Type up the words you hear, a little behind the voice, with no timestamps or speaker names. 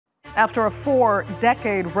After a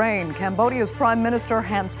 4-decade reign, Cambodia's prime minister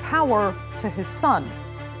hands power to his son.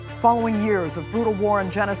 Following years of brutal war and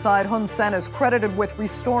genocide, Hun Sen is credited with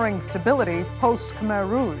restoring stability post-Khmer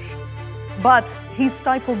Rouge. But he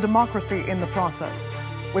stifled democracy in the process.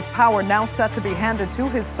 With power now set to be handed to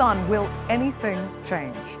his son, will anything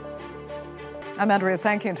change? I'm Andrea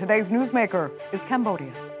Sankey, and today's newsmaker is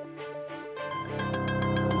Cambodia.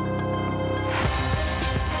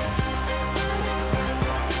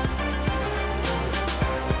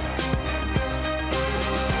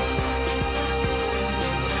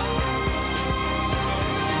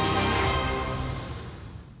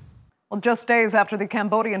 Well, just days after the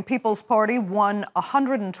Cambodian People's Party won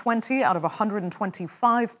 120 out of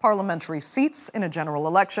 125 parliamentary seats in a general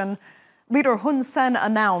election, leader Hun Sen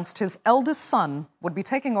announced his eldest son would be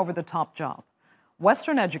taking over the top job.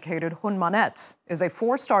 Western-educated Hun Mannith is a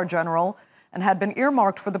 4-star general and had been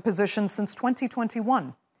earmarked for the position since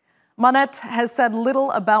 2021. Mannith has said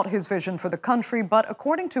little about his vision for the country, but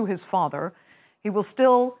according to his father, he will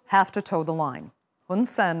still have to toe the line. Hun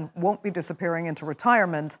Sen won't be disappearing into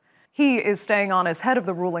retirement. He is staying on as head of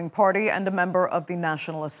the ruling party and a member of the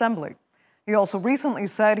National Assembly. He also recently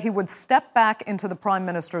said he would step back into the prime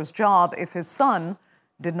minister's job if his son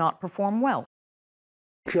did not perform well.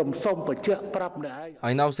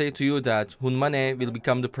 I now say to you that Hun Mannith will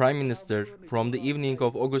become the prime minister from the evening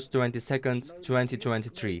of August 22nd,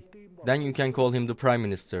 2023. Then you can call him the prime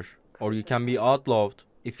minister, or you can be outlawed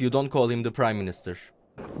if you don't call him the prime minister.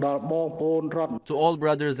 To all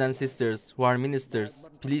brothers and sisters who are ministers,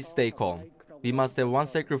 please stay calm. We must have one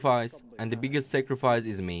sacrifice, and the biggest sacrifice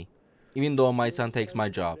is me. Even though my son takes my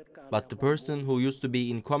job. But the person who used to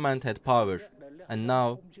be in command had power, and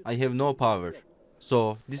now I have no power.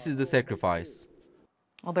 So this is the sacrifice.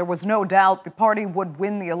 Well, there was no doubt the party would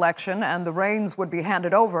win the election and the reins would be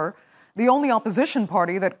handed over. The only opposition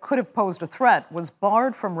party that could have posed a threat was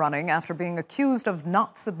barred from running after being accused of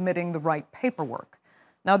not submitting the right paperwork.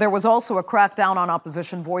 Now, there was also a crackdown on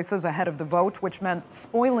opposition voices ahead of the vote, which meant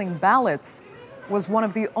spoiling ballots was one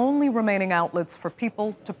of the only remaining outlets for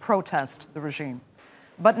people to protest the regime.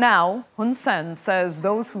 But now, Hun Sen says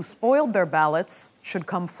those who spoiled their ballots should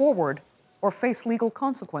come forward or face legal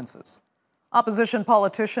consequences. Opposition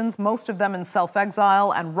politicians, most of them in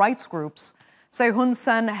self-exile, and rights groups say Hun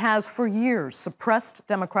Sen has for years suppressed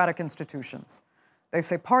democratic institutions. They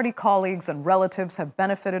say party colleagues and relatives have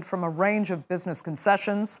benefited from a range of business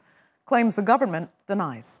concessions, claims the government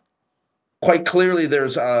denies. Quite clearly,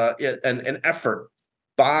 there's an effort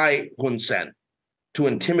by Hun Sen to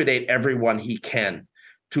intimidate everyone he can,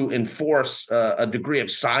 to enforce a degree of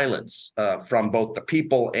silence from both the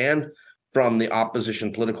people and from the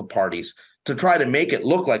opposition political parties, to try to make it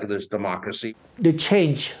look like there's democracy. The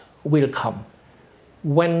change will come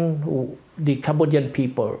when the Cambodian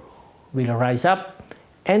people will rise up,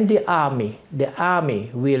 and the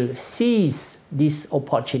army will seize this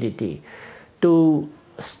opportunity to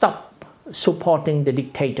stop supporting the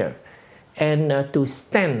dictator and to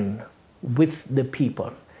stand with the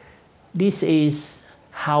people. This is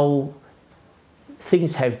how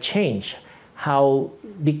things have changed, how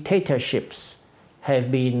dictatorships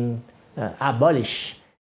have been abolished.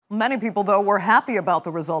 Many people, though, were happy about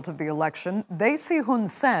the result of the election. They see Hun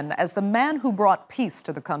Sen as the man who brought peace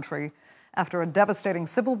to the country after a devastating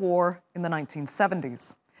civil war in the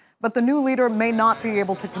 1970s. But the new leader may not be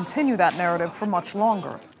able to continue that narrative for much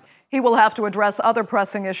longer. He will have to address other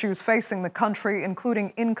pressing issues facing the country,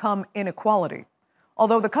 including income inequality.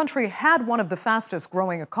 Although the country had one of the fastest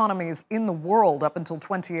growing economies in the world up until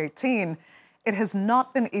 2018, it has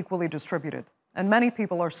not been equally distributed, and many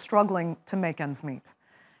people are struggling to make ends meet.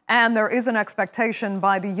 And there is an expectation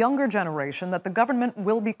by the younger generation that the government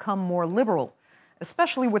will become more liberal,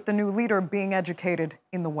 especially with the new leader being educated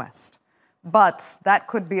in the West. But that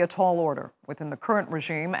could be a tall order within the current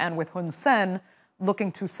regime, and with Hun Sen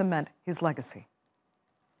looking to cement his legacy.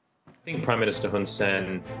 I think Prime Minister Hun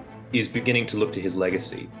Sen is beginning to look to his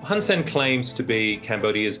legacy. Hun Sen claims to be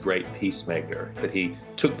Cambodia's great peacemaker, that he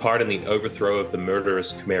took part in the overthrow of the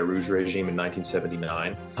murderous Khmer Rouge regime in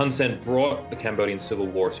 1979. Hun Sen brought the Cambodian Civil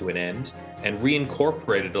War to an end and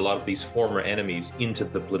reincorporated a lot of these former enemies into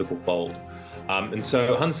the political fold. And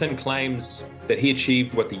so Hun Sen claims that he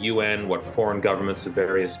achieved what the UN, what foreign governments of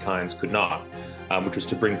various kinds could not, which was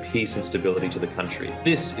to bring peace and stability to the country.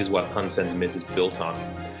 This is what Hun Sen's myth is built on.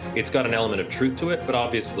 It's got an element of truth to it, but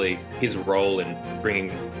obviously his role in bringing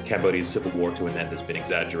Cambodia's civil war to an end has been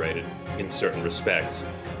exaggerated in certain respects.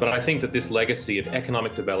 But I think that this legacy of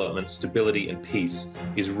economic development, stability, and peace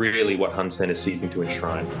is really what Hun Sen is seeking to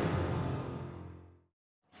enshrine.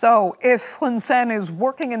 So, if Hun Sen is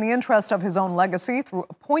working in the interest of his own legacy through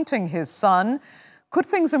appointing his son, could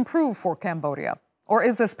things improve for Cambodia? Or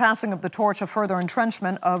is this passing of the torch a further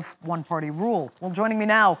entrenchment of one-party rule? Well, joining me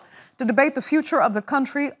now to debate the future of the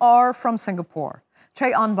country are from Singapore,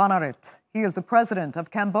 Chheang Vannarith. He is the president of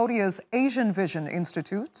Cambodia's Asian Vision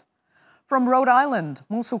Institute. From Rhode Island,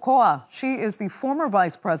 Sochua. She is the former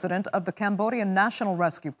vice president of the Cambodian National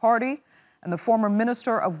Rescue Party and the former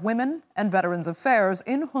Minister of Women and Veterans Affairs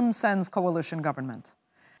in Hun Sen's coalition government.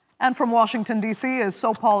 And from Washington, D.C. is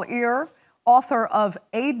Sophal Ear, author of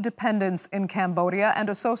Aid Dependence in Cambodia and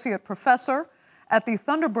associate professor at the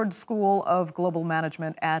Thunderbird School of Global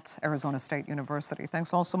Management at Arizona State University.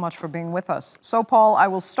 Thanks all so much for being with us. Sophal, I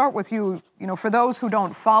will start with you. For those who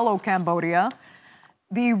don't follow Cambodia,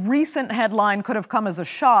 the recent headline could have come as a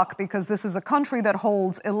shock because this is a country that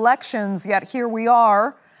holds elections, yet here we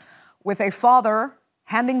are with a father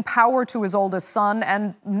handing power to his oldest son,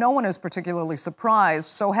 and no one is particularly surprised.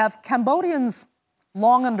 So have Cambodians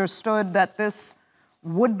long understood that this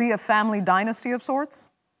would be a family dynasty of sorts?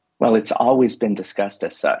 Well, it's always been discussed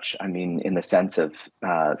as such. I mean, in the sense of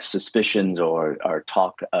suspicions or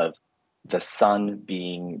talk of the son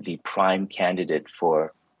being the prime candidate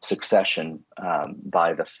for succession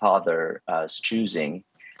by the father's choosing.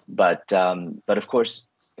 But of course,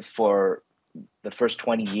 for the first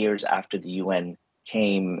 20 years after the UN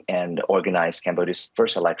came and organized Cambodia's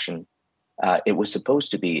first election, it was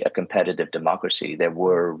supposed to be a competitive democracy. There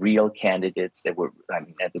were real candidates, there were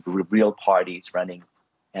real parties running,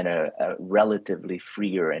 and a relatively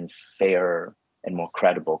freer and fairer and more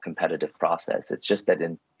credible competitive process. It's just that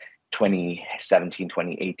in 2017,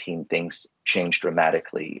 2018, things changed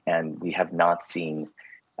dramatically, and we have not seen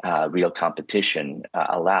real competition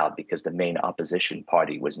allowed because the main opposition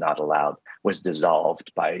party was not allowed, was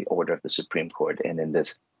dissolved by order of the Supreme Court. And in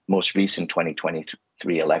this most recent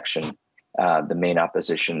 2023 election, the main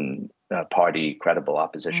opposition party, credible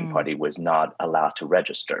opposition party, was not allowed to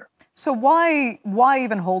register. So why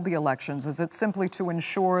even hold the elections? Is it simply to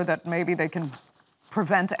ensure that maybe they can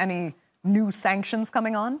prevent any new sanctions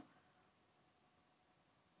coming on?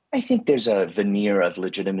 I think there's a veneer of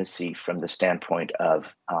legitimacy from the standpoint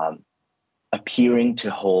of appearing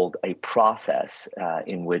to hold a process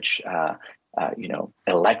in which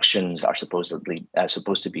elections are supposed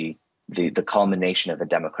to be the culmination of a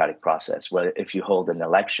democratic process. Well, if you hold an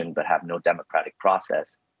election but have no democratic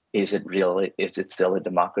process, is it still a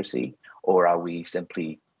democracy, or are we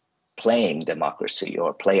simply playing democracy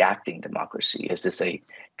or play-acting democracy? Is this a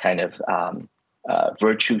kind of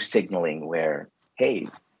virtue signaling where, hey,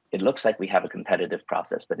 it looks like we have a competitive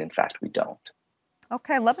process, but in fact we don't?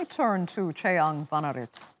 Okay, let me turn to Chheang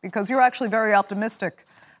Vannarith, because you're actually very optimistic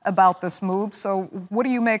about this move. So what do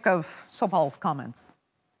you make of Sophal's comments?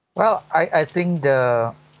 Well, I think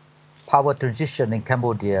the power transition in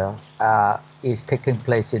Cambodia is taking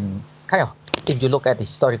place in if you look at the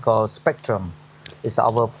historical spectrum, it's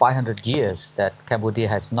over 500 years that Cambodia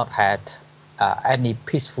has not had any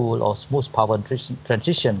peaceful or smooth power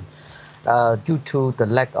transition due to the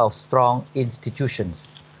lack of strong institutions,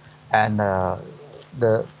 and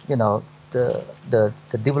the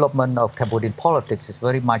development of Cambodian politics is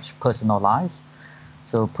very much personalized.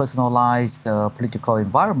 So personalized political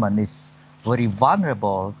environment is very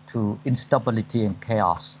vulnerable to instability and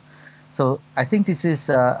chaos. So I think this is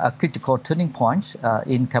a critical turning point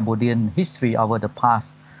in Cambodian history over the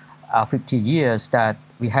past 50 years, that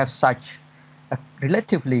we have such a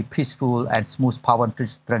relatively peaceful and smooth power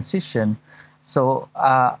transition. So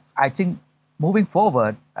I think moving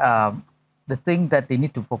forward, the thing that they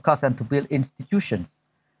need to focus on to build institutions.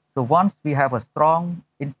 So once we have a strong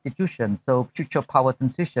institution, so future power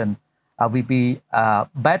transition will be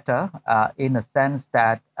better in a sense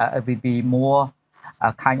that it will be more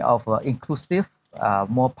inclusive,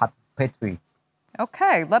 more participatory.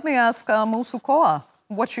 Okay, let me ask Sochua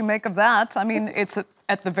what you make of that. I mean, it's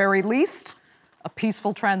at the very least a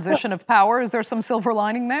peaceful transition of power. Is there some silver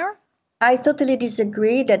lining there? I totally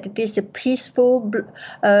disagree that it is a peaceful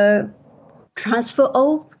transfer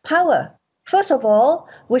of power. First of all,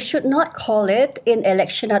 we should not call it an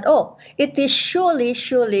election at all. It is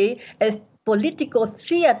surely a political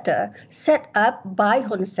theater set up by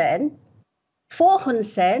Hun Sen for Hun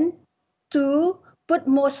Sen to put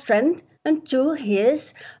more strength into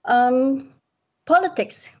his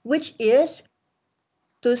politics, which is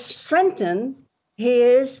to strengthen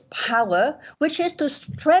his power, which is to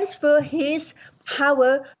transfer his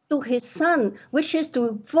power to his son, which is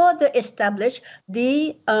to further establish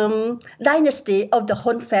the dynasty of the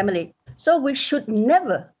Hun family. So we should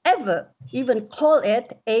never, ever even call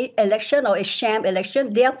it a election or a sham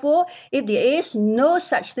election. Therefore, if there is no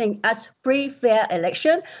such thing as free, fair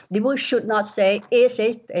election, we should not say it's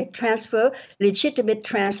a transfer, legitimate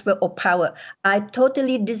transfer of power. I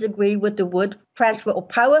totally disagree with the word transfer of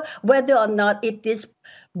power, whether or not it is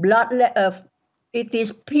it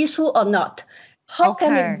is peaceful or not. How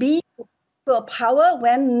can it be for power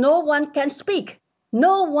when no one can speak?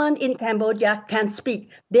 No one in Cambodia can speak.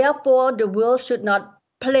 Therefore, the world should not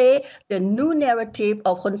play the new narrative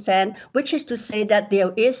of Hun Sen, which is to say that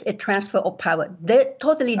there is a transfer of power. They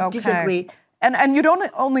totally disagree. And you don't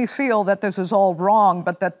only feel that this is all wrong,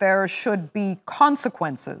 but that there should be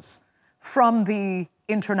consequences from the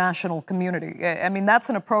international community. I mean, that's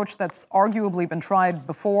an approach that's arguably been tried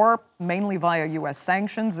before, mainly via U.S.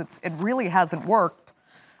 sanctions. It really hasn't worked.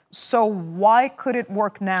 So why could it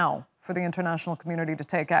work now for the international community to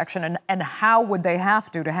take action? And how would they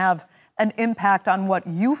have to have an impact on what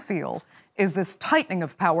you feel is this tightening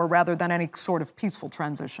of power rather than any sort of peaceful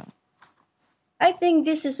transition? I think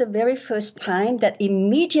this is the very first time that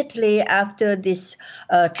immediately after this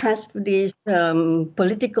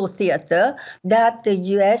political theater, that the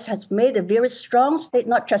U.S. has made a very strong statement,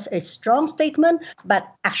 not just a strong statement, but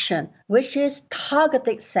action, which is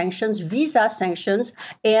targeted sanctions, visa sanctions,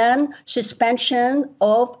 and suspension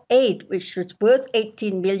of aid, which is worth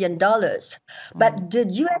 $18 million. But the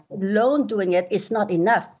U.S. alone doing it is not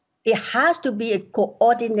enough. It has to be a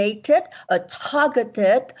coordinated,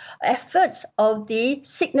 targeted efforts of the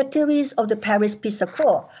signatories of the Paris Peace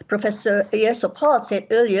Accord. Professor Ear Sophal said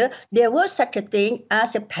earlier there was such a thing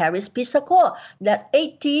as a Paris Peace Accord that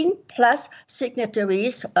 18 plus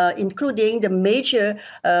signatories, including the major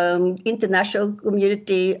international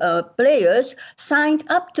community players, signed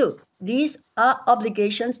up to. These are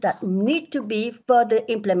obligations that need to be further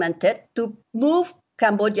implemented to move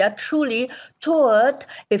Cambodia truly toward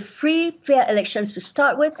a free, fair elections to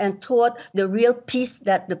start with and toward the real peace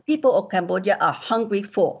that the people of Cambodia are hungry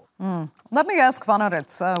for. Let me ask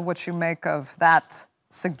Vannarith what you make of that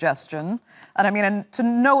suggestion. And I mean, and to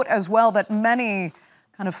note as well that many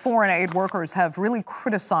kind of foreign aid workers have really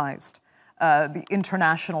criticized the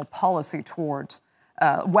international policy toward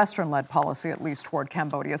Western-led policy, at least toward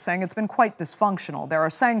Cambodia, saying it's been quite dysfunctional. There are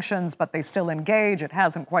sanctions, but they still engage. It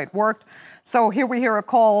hasn't quite worked. So here we hear a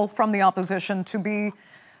call from the opposition to be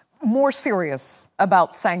more serious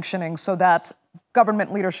about sanctioning so that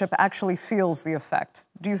government leadership actually feels the effect.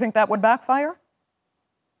 Do you think that would backfire?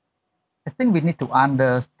 I think we need to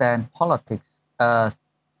understand politics as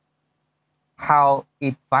how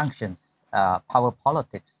it functions, power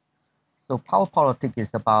politics. So power politics is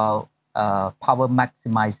about power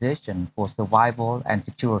maximization for survival and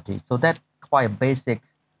security. So that's quite a basic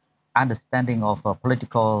understanding of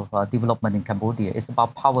political development in Cambodia. It's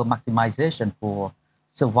about power maximization for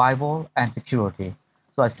survival and security.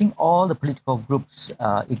 So I think all the political groups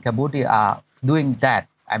in Cambodia are doing that.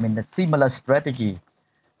 I mean, a similar strategy.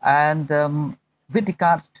 And with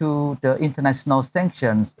regards to the international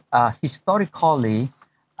sanctions, historically,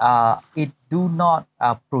 it do not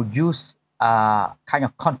produce kind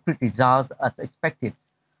of concrete results as expected.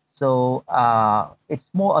 So it's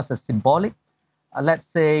more as a symbolic. Let's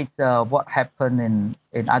say what happened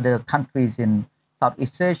in other countries in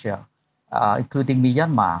Southeast Asia, including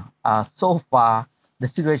Myanmar. So far, the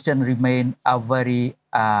situation remains very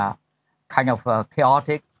kind of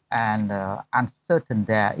chaotic and uncertain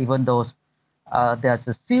there, even though there's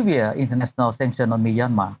a severe international sanction on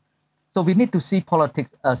Myanmar. So we need to see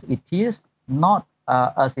politics as it is, not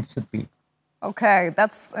as it should be. Okay,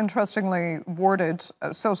 that's interestingly worded.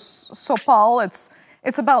 So Paul, it's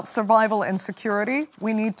about survival and security.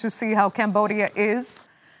 We need to see how Cambodia is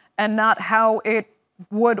and not how it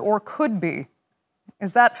would or could be.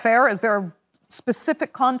 Is that fair? Is there a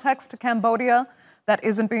specific context to Cambodia that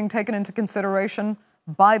isn't being taken into consideration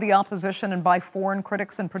by the opposition and by foreign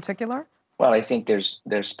critics in particular? Well, I think there's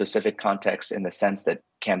specific context in the sense that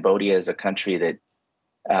Cambodia is a country that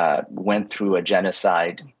went through a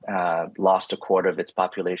genocide, lost a quarter of its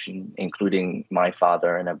population, including my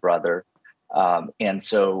father and a brother. And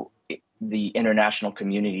so the international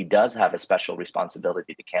community does have a special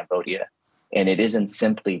responsibility to Cambodia. And it isn't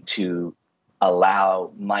simply to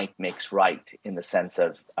allow might makes right in the sense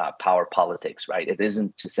of power politics, right? It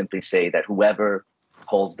isn't to simply say that whoever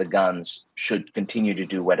holds the guns should continue to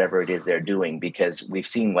do whatever it is they're doing, because we've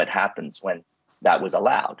seen what happens when that was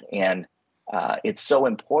allowed. And it's so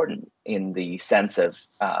important in the sense of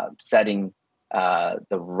setting the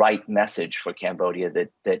right message for Cambodia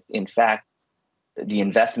that in fact, the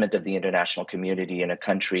investment of the international community in a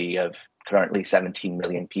country of currently 17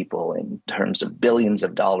 million people, in terms of billions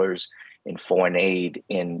of dollars in foreign aid,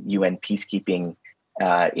 in UN peacekeeping,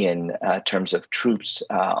 in terms of troops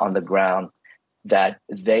on the ground, that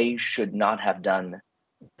they should not have done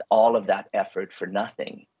all of that effort for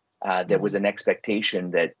nothing. There was an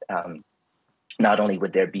expectation that not only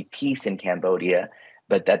would there be peace in Cambodia,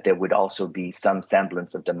 but that there would also be some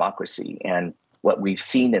semblance of democracy. And what we've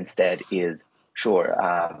seen instead is, sure,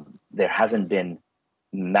 there hasn't been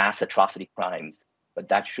mass atrocity crimes, but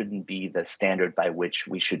that shouldn't be the standard by which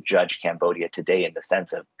we should judge Cambodia today, in the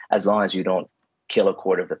sense of, as long as you don't kill a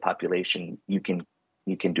quarter of the population, you can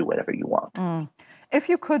do whatever you want. If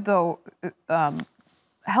you could, though,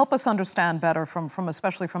 help us understand better from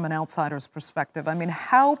especially from an outsider's perspective. I mean,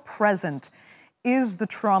 how present is the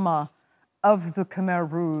trauma of the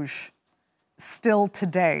Khmer Rouge still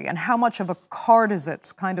today? And how much of a card is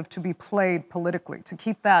it kind of to be played politically, to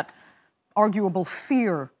keep that arguable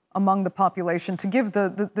fear among the population, to give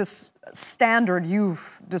this standard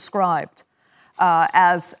you've described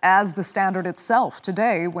as the standard itself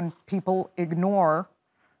today, when people ignore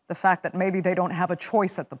the fact that maybe they don't have a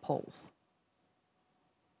choice at the polls?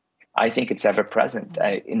 I think it's ever present,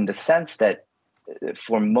 in the sense that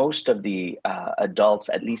for most of the adults,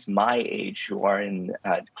 at least my age, who are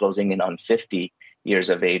closing in on 50 years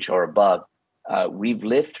of age or above, we've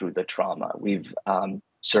lived through the trauma. We've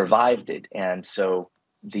survived it. And so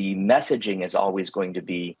the messaging is always going to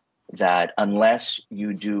be that unless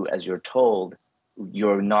you do as you're told,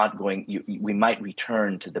 you're not going, we might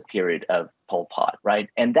return to the period of Pol Pot, right?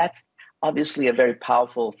 And that's obviously a very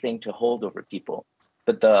powerful thing to hold over people.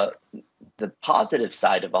 But the positive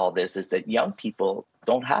side of all this is that young people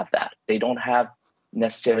don't have that. They don't have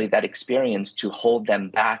necessarily that experience to hold them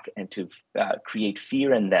back and to create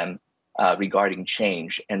fear in them regarding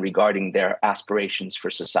change and regarding their aspirations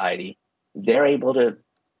for society. They're able to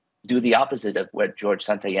do the opposite of what George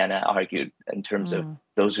Santayana argued, in terms of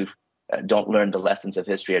those who don't learn the lessons of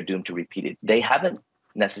history are doomed to repeat it. They haven't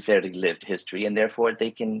necessarily lived history, and therefore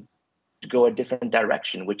they can go a different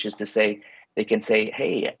direction, which is to say, they can say,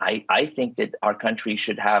 hey, I think that our country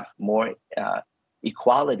should have more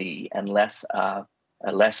equality and less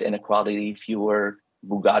inequality, fewer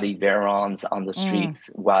Bugatti Veyrons on the streets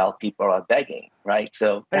while people are begging, right?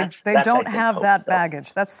 So they don't have that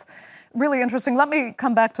baggage. That's really interesting. Let me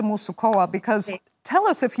come back to Sochua, because tell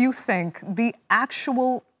us if you think the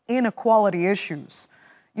actual inequality issues,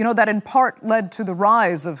 that in part led to the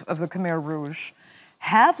rise of the Khmer Rouge,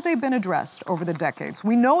 have they been addressed over the decades?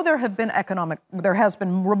 We know there has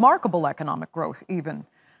been remarkable economic growth even,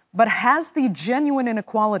 but has the genuine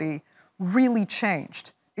inequality really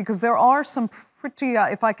changed? Because there are some pretty,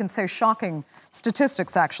 if I can say, shocking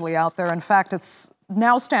statistics actually out there. In fact, it's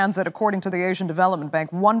now stands at, according to the Asian Development Bank,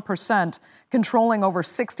 1% controlling over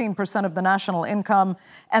 16% of the national income,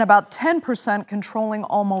 and about 10% controlling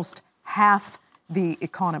almost half the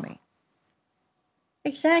economy.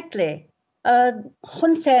 Exactly.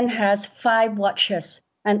 Hun Sen has 5 watches,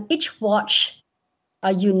 and each watch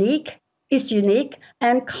is unique,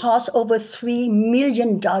 and costs over $3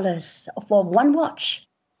 million for one watch.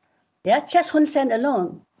 Yeah, just Hun Sen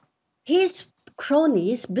alone. His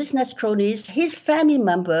cronies, business cronies, his family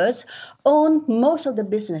members own most of the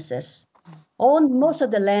businesses, own most of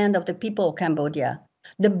the land of the people of Cambodia.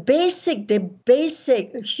 The basic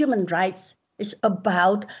human rights is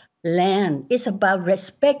about land. It's about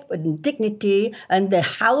respect and dignity and the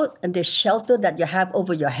house and the shelter that you have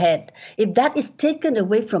over your head. If that is taken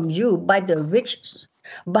away from you by the rich,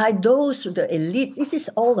 by the elites, this is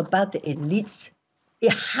all about the elites.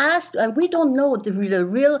 It has to, and we don't know the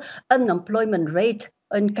real unemployment rate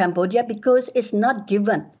in Cambodia because it's not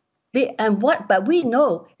given. But we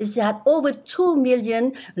know is that over 2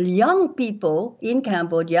 million young people in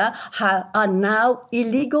Cambodia are now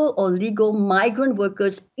illegal or legal migrant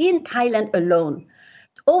workers in Thailand alone.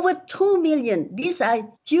 Over 2 million. These are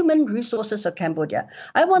human resources of Cambodia.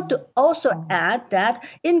 I want to also add that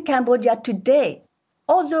in Cambodia today,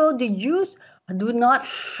 although the youth did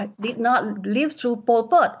not live through Pol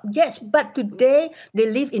Pot. Yes, but today they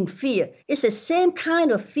live in fear. It's the same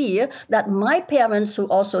kind of fear that my parents, who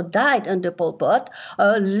also died under Pol Pot,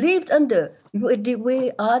 lived under.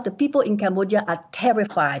 The people in Cambodia are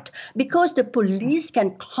terrified because the police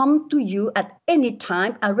can come to you at any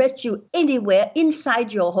time, arrest you anywhere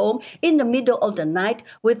inside your home in the middle of the night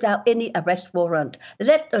without any arrest warrant,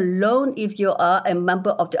 let alone if you are a member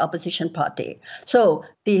of the opposition party. So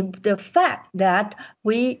the fact that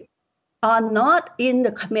we are not in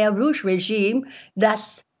the Khmer Rouge regime,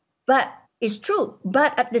 it's true.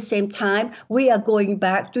 But at the same time, we are going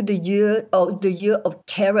back to the year of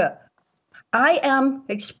terror. I am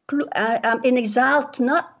in exile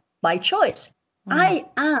not by choice. I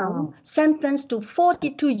am sentenced to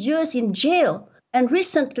 42 years in jail. And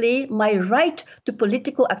recently, my right to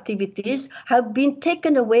political activities have been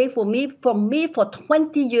taken away from me for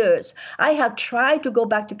 20 years. I have tried to go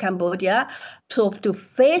back to Cambodia to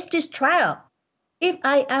face this trial. If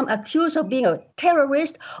I am accused of being a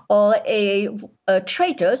terrorist or a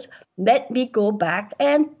traitor, let me go back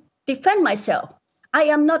and defend myself. I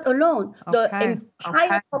am not alone. The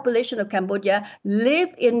entire population of Cambodia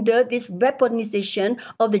live under this weaponization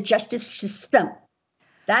of the justice system.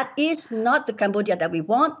 That is not the Cambodia that we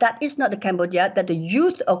want. That is not the Cambodia that the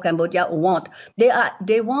youth of Cambodia want. They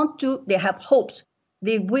have hopes.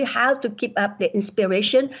 We have to keep up the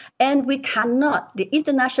inspiration, and we cannot, the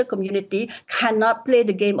international community cannot play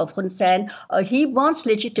the game of Hun Sen. He wants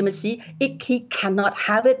legitimacy. He cannot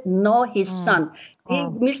have it, nor his son.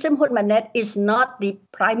 Mr. Hun Manet is not the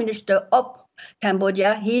prime minister of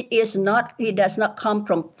Cambodia. He does not come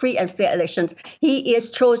from free and fair elections. He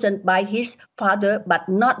is chosen by his father, but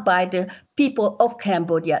not by the people of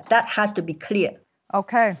Cambodia. That has to be clear.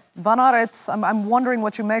 Okay. Vannarith, I'm wondering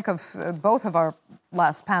what you make of both of our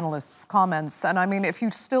last panelists' comments. And I mean, if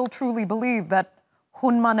you still truly believe that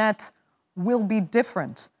Hun Manet will be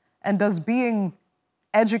different, and does being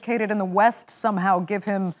educated in the West somehow give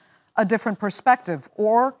him a different perspective?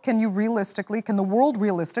 Or can the world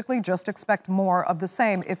realistically just expect more of the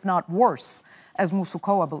same, if not worse, as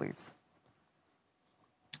Sochua believes?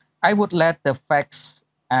 I would let the facts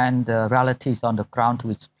and the realities on the ground to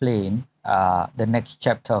explain the next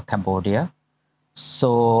chapter of Cambodia.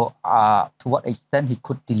 So to what extent he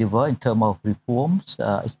could deliver in terms of reforms,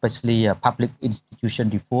 especially public institution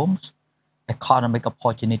reforms, economic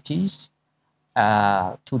opportunities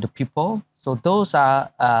to the people. So those are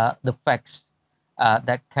the facts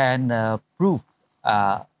that can prove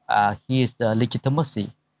his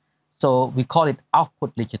legitimacy. So we call it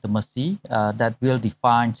output legitimacy that will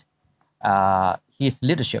define his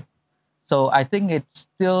leadership. So I think it's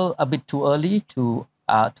still a bit too early to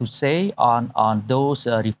say on those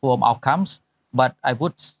reform outcomes. But I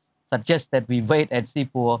would suggest that we wait and see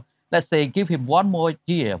for, let's say, give him one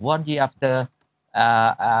year after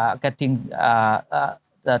getting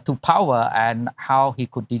to power, and how he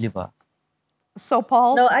could deliver. So,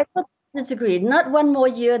 Paul? No, I don't disagree. Not one more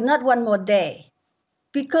year, not one more day.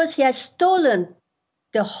 Because he has stolen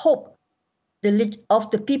the hope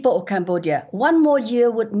of the people of Cambodia. One more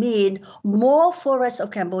year would mean more forests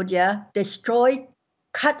of Cambodia destroyed,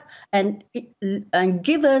 cut, and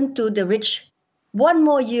given to the rich. One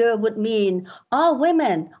more year would mean our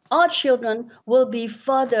women, our children will be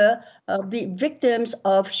further be victims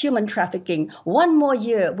of human trafficking. One more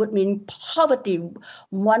year would mean poverty.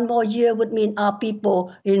 One more year would mean our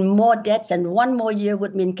people in more debts. And one more year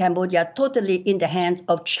would mean Cambodia totally in the hands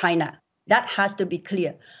of China. That has to be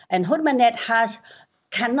clear. And Hun Manet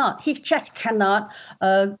just cannot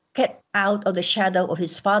get out of the shadow of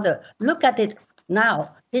his father. Look at it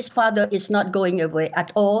now. His father is not going away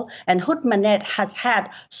at all. And Hun Manet has had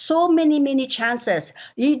so many chances,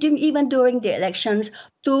 even during the elections,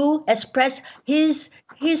 to express his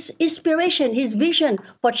inspiration, his vision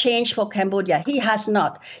for change for Cambodia. He has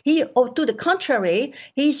not. To the contrary,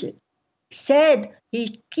 he's said,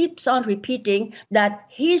 he keeps on repeating that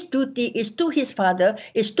his duty is to his father,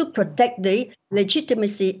 is to protect the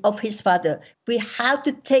legitimacy of his father. We have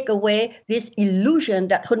to take away this illusion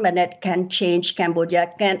that Hun Manet can change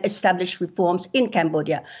Cambodia, can establish reforms in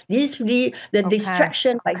Cambodia. The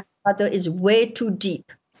distraction by his father is way too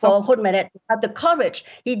deep. So Hun Manet to have the courage.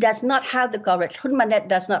 He does not have the courage. Hun Manet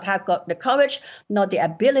does not have the courage, nor the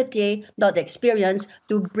ability, nor the experience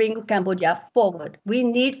to bring Cambodia forward. We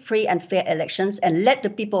need free and fair elections, and let the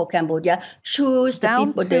people of Cambodia choose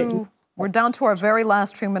the people. We're down to our very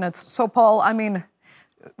last few minutes. So, Paul, I mean,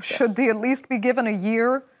 should he at least be given a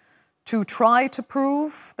year to try to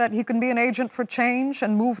prove that he can be an agent for change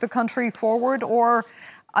and move the country forward? Or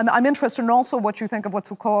I'm interested in also what you think of what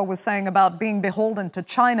Sochua was saying about being beholden to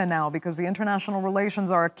China now, because the international relations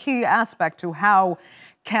are a key aspect to how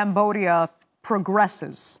Cambodia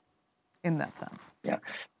progresses in that sense. Yeah.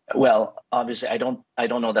 Well, obviously, I don't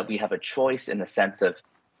know that we have a choice, in the sense of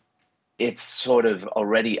it's sort of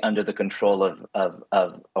already under the control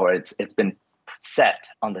or it's been set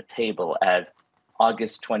on the table as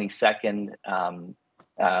August 22nd.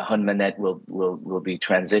 Hun Manet will be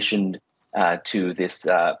transitioned to this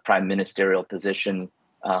prime ministerial position.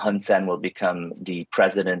 Hun Sen will become the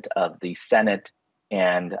president of the Senate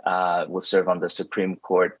and will serve on the Supreme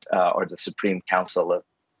Court or the Supreme Council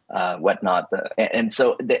of whatnot. And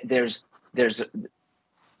so there's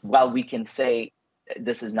while we can say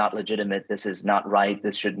this is not legitimate, this is not right,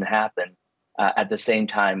 this shouldn't happen. At the same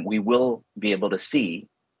time, we will be able to see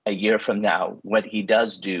a year from now what he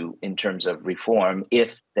does do in terms of reform,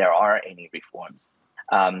 if there are any reforms.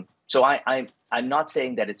 So I'm not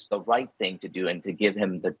saying that it's the right thing to do and to give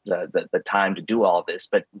him the time to do all this,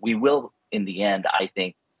 but we will, in the end, I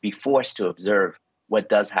think, be forced to observe what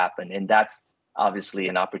does happen. And that's obviously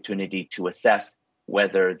an opportunity to assess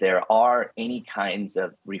whether there are any kinds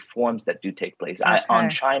of reforms that do take place. Okay. On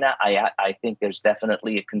China, I think there's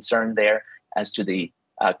definitely a concern there as to the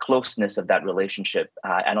closeness of that relationship.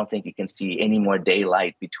 I don't think you can see any more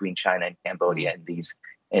daylight between China and Cambodia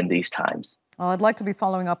in these times. Well, I'd like to be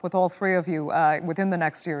following up with all three of you within the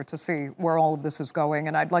next year to see where all of this is going.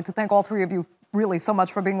 And I'd like to thank all three of you really so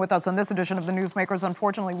much for being with us on this edition of The Newsmakers.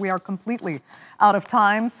 Unfortunately, we are completely out of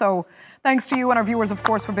time. So thanks to you and our viewers, of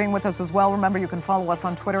course, for being with us as well. Remember, you can follow us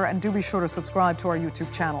on Twitter and do be sure to subscribe to our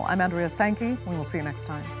YouTube channel. I'm Andrea Sankey. We will see you next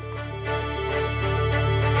time.